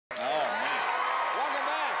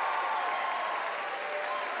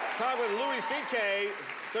time with Louis C.K.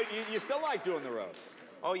 So you still like doing the road?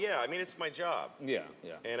 Oh, yeah. I mean, it's my job. Yeah,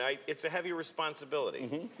 yeah. And it's a heavy responsibility.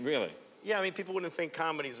 Mm-hmm. Really? Yeah, I mean, people wouldn't think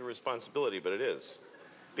comedy is a responsibility, but it is.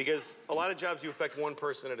 Because a lot of jobs you affect one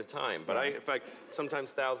person at a time, but I affect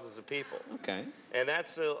sometimes thousands of people. Okay. And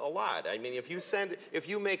that's a lot. I mean, if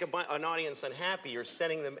you make an audience unhappy, you're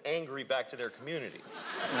sending them angry back to their community.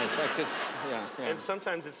 Right, that's it. Yeah, yeah. And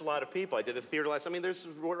sometimes it's a lot of people. I did a theater last. I mean,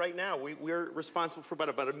 right now we're responsible for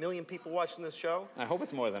about 1 million people watching this show. I hope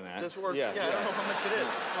it's more than that. This work. Yeah, I don't know how much it is.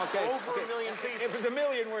 Okay. Over 1 million people. If it's 1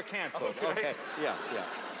 million, we're canceled. Okay. Yeah, yeah,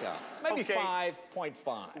 yeah. Maybe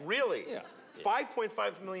 5.5. Really? Yeah.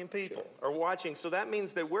 5.5 million people are watching, so that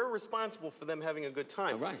means that we're responsible for them having a good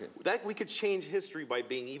time. Right. That we could change history by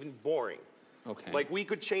being even boring. Okay. Like we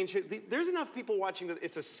could change it. There's enough people watching that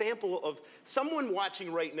it's a sample of someone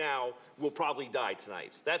watching right now will probably die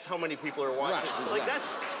tonight. That's how many people are watching. Right. So, like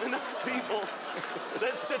that's enough people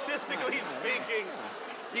that statistically speaking,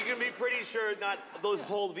 you can be pretty sure not those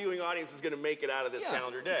whole viewing audience is going to make it out of this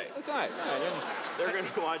calendar day. That's right. They're going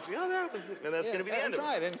to be watching, and that's going to be the end of it.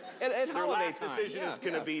 That's right. And at their holiday last time. decision is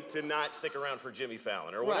going to be to not stick around for Jimmy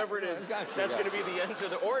Fallon or whatever it is. Gotcha, that's going to be the end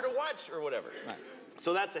of or to watch or whatever. Right.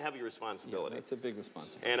 So that's a heavy responsibility. That's a big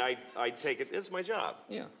responsibility. And I take it, it's my job.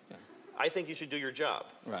 Yeah, yeah. I think you should do your job.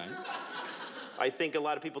 Right. I think a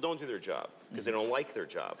lot of people don't do their job because they don't like their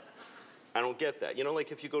job. I don't get that. You know,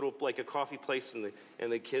 like if you go to like a coffee place and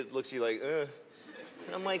the kid looks at you like, ugh.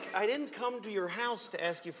 I'm like, I didn't come to your house to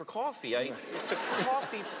ask you for coffee. It's a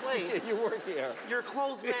coffee place. You work here. Your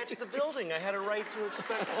clothes match the building. I had a right to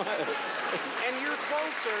expect. And you're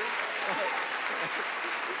closer.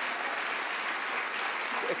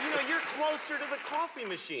 You know, you're closer to the coffee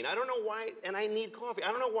machine. I don't know why, and I need coffee.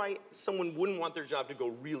 I don't know why someone wouldn't want their job to go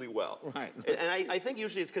really well. Right. And I think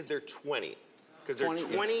usually it's because they're 20. Because they're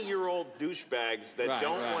 20-year-old douchebags that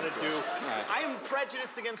don't want to do... Right. I am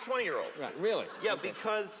prejudiced against 20-year-olds. Right, really? Yeah,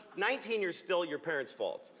 because 19, you're still your parents'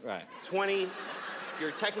 fault. Right. 20, you're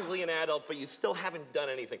technically an adult, but you still haven't done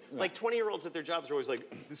anything. Right. Like 20-year-olds at their jobs are always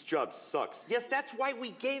like, this job sucks. Yes, that's why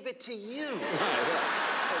we gave it to you. Right, right.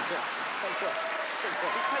 That's right. That's right. That's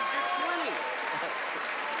right. Because you're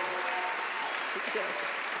 20.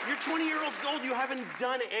 You're 20 years old, you haven't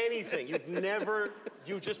done anything.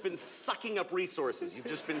 You've just been sucking up resources. You've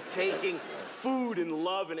just been taking food and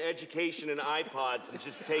love and education and iPods and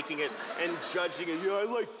just taking it and judging it. Yeah, I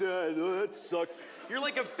like that. Oh, that sucks. You're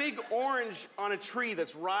like a big orange on a tree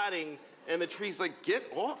that's rotting and the tree's like,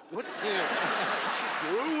 get off. What? You know,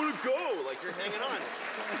 I don't want to go. Like you're hanging on.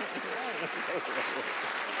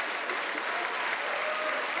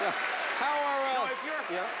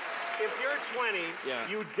 If you're 20,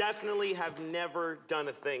 you definitely have never done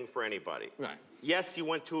a thing for anybody. Right. Yes, you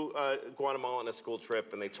went to Guatemala on a school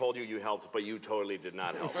trip and they told you helped, but you totally did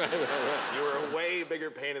not help. Right. You were a way bigger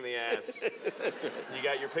pain in the ass. You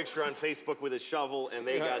got your picture on Facebook with a shovel and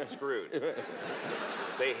they got screwed.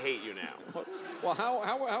 They hate you now. Well, how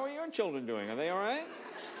are your children doing? Are they all right?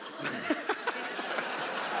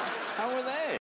 How are they?